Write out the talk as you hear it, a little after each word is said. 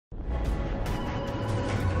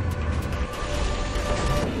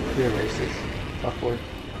be a racist. Fuckboy.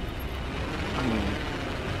 I mean,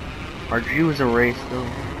 are Jews a race though?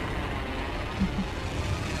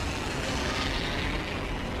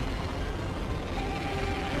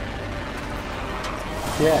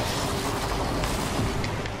 Yes.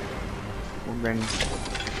 Well, then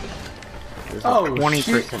there's Oh,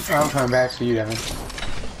 20%. I'm coming back to you, Devin.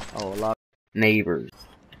 Oh, a lot of neighbors.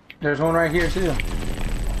 There's one right here too.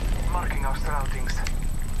 Marking our surroundings.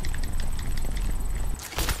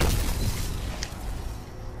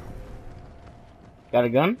 Got a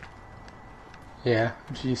gun? Yeah,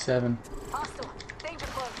 G7. Hostile. Danger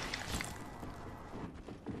close.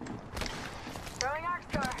 Throwing arc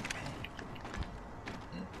star.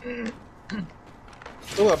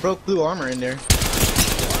 Oh, I broke blue armor in there.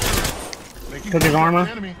 Took his armor.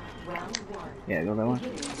 Yeah, go that way.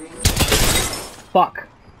 Fuck.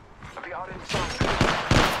 We are inside.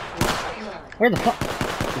 Where the fuck?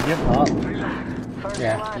 Is he up top? First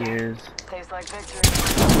Yeah. blood. He is. Tastes like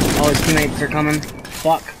victory. All his teammates are coming.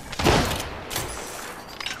 Fuck.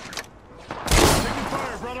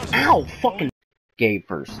 Ow! Fucking Gabe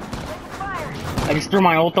first. Fire. I just threw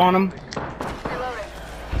my ult on him. Reloading.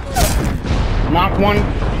 Knocked one.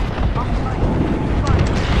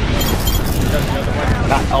 That's another one.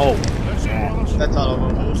 Oh. That's all of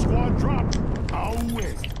them. Whole squad dropped.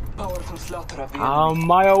 Away. Powerful slaughter of the On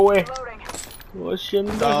my way. Reloading. Pushing.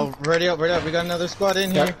 Oh, ready up, ready up. We got another squad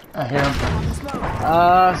in here. Yep, I hear him.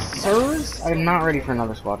 Sirs? I'm not ready for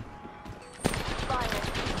another squad. Fire.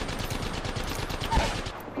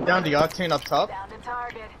 Down the octane up top. Down to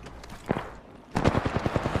target.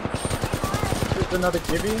 There's another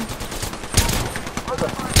Gibeon.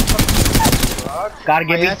 Gotta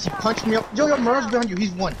My get me. ass, he punched me up. Yo, Mirage behind you.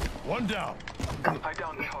 He's one. One down. I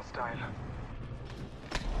downed the hostile.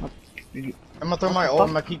 I'm gonna throw my ult. I'm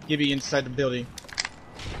gonna keep Gibby inside the building.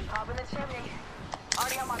 Top of the chimney.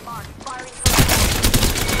 Already on my mark. Firing.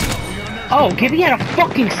 Oh, Gibby had a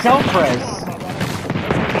fucking self-res.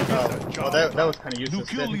 Oh, that was kind of New useless.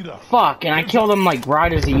 kill Then. leader. Fuck, and I killed him like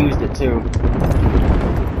right as he used it too.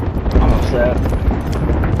 I'm upset.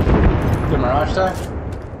 Did Mirage die?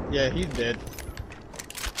 Yeah, he's dead.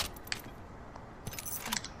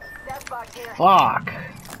 Death box here. Fuck.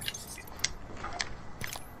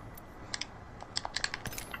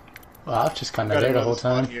 Well, I was just kind of Got there the another whole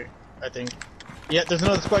squad time. here, I think. Yeah, there's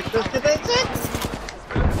another squad. That's it.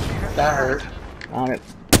 That hurt. On it.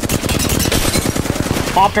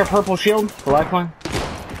 Popped our purple shield. The lifeline.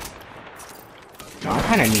 Oh, I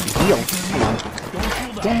kinda need to heal. Come on.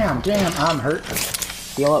 Damn, I'm hurt.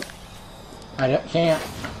 Heal up. Can't.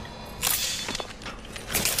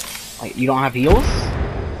 Wait, you don't have heals?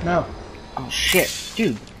 No. Oh shit.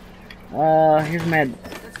 Dude. Here's med.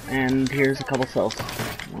 And here's a couple cells.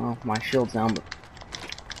 Well, my shield's down, but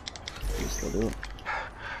you can still do it.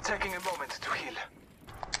 Taking a moment to heal.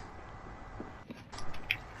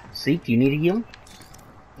 Seek, do you need a heal?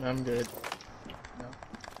 I'm good.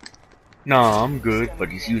 No, I'm good, but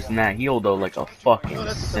he's using that heal though like a fucking Oh,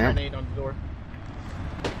 that's a simp. grenade on the door.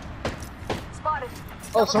 Spotted.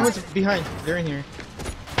 Oh, someone's behind. They're in here.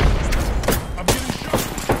 I'm getting shot.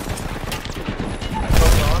 Oh,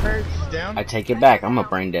 the armor, she's down. I take it back, I'm a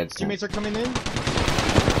brain dead soon. Teammates are coming in.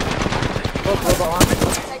 Oh, the armor.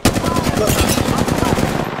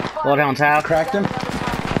 Blood down tap. Cracked him.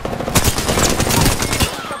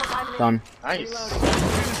 Done. Nice. Get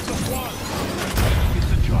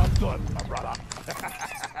the job done, my brother.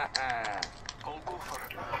 All go for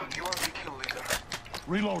it. You are the kill leader.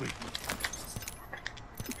 Reloading.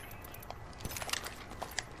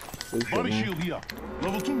 Blue shield, Body man. shield here.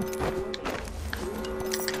 Level 2.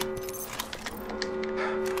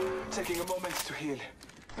 Taking a moment to heal.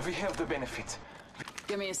 We have the benefit.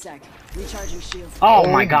 Give me a sec. Recharging shield. Oh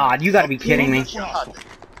my god, you gotta be kidding me.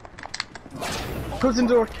 Close the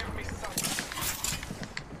door.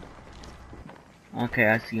 Okay,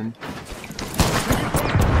 I see him.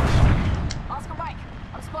 Oscar Mike.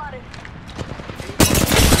 I'm spotted.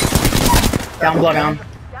 Down, blood down.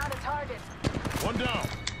 Down to target. One down.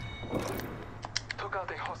 Took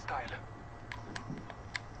out a hostile.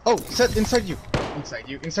 Oh, set inside you. Inside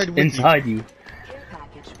you. Inside with Inside you. Care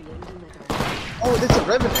package being delivered. you. Oh, there's a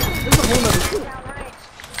revenant. There's a whole nother team. Downrange.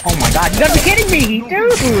 Oh my god, you gotta be kidding me,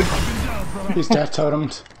 dude! He's death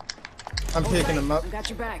totemed. I'm picking him up. We got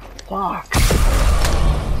your back. Fuck.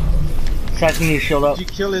 Seth, you need to shield up. Did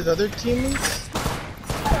you kill his other teammates?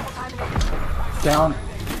 Down.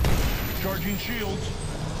 Charging shields.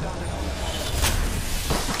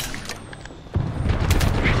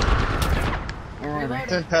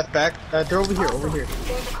 Turn path back. They're over here, over here.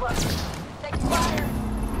 Danger close. Taking fire.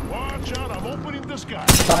 Watch out, I'm opening this guy.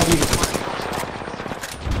 Behind you.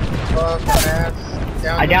 Fuck, ass.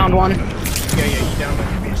 Down I downed one. Yeah, you downed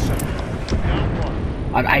one. Give me a second.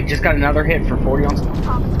 Down one. I just got another hit for 40 on.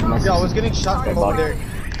 Unless Yo, I was getting shot from over there.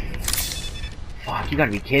 fuck, you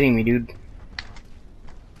gotta be kidding me, dude.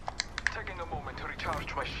 Taking a moment to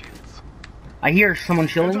recharge my shields. I hear someone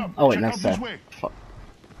Heads shielding. up. Oh wait, Check that's out this Seth. way. Fuck.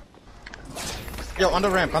 Yo, on the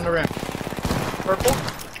ramp, on the ramp. Purple.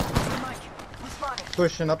 Mike, we spotted.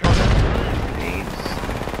 Pushing up on him. Nades.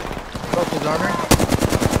 Purple's armor.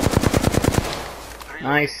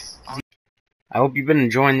 Nice. I hope you've been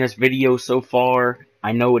enjoying this video so far.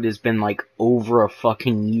 I know it has been like over a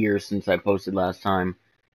fucking year since I posted last time.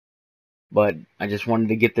 But I just wanted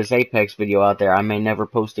to get this Apex video out there. I may never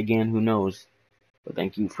post again, who knows. But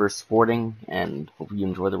thank you for supporting, and hope you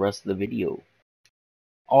enjoy the rest of the video.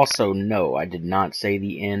 Also, no, I did not say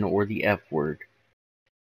the N or the F word.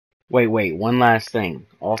 Wait, one last thing.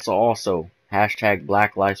 Also, hashtag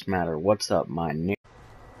Black Lives Matter. What's up, my nigga?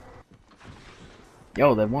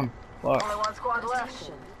 Yo, they won. Fuck. Only one squad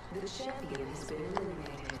left. The champion has been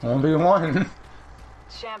eliminated. 1v1.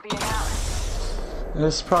 Champion out.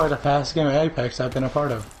 This is probably the fastest game of Apex I've been a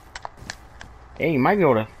part of. Hey, I might be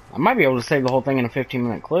able to save the whole thing in a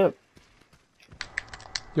 15-minute clip.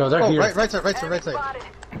 Yo, they're Oh, here. right side. Spotted.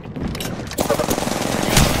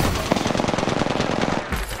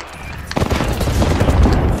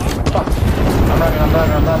 Fuck.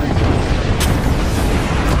 I'm running.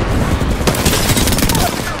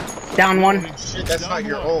 Down one. Holy shit, that's not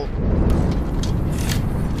your ult.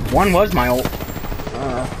 One was my ult.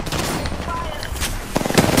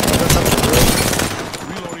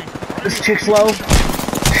 Reloading. This chick's low.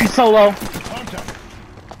 She's so low. Contact.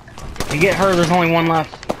 If you get her, there's only one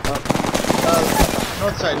left.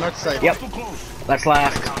 North side. Yep. Too close. That's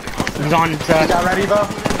last. He's on, Seth. Got ready, Bo?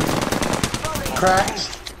 Cracked.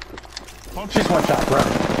 She's one shot, bro.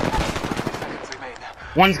 Seconds remain.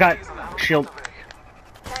 One's got shield.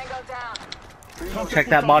 Tango down. Check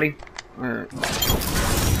that body. It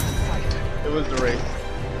was the race.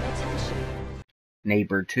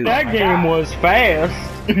 Neighbor 2. That game was fast.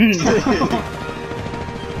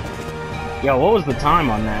 Yo, what was the time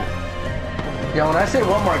on that? Yo, when I say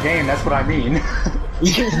one more game, that's what I mean.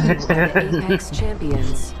 The Apex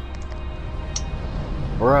champions.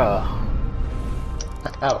 Bruh.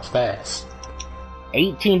 That was fast.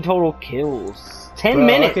 18 total kills. 10 Bro,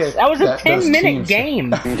 minutes. look at That was a those 10-minute teams.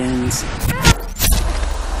 game. It ends.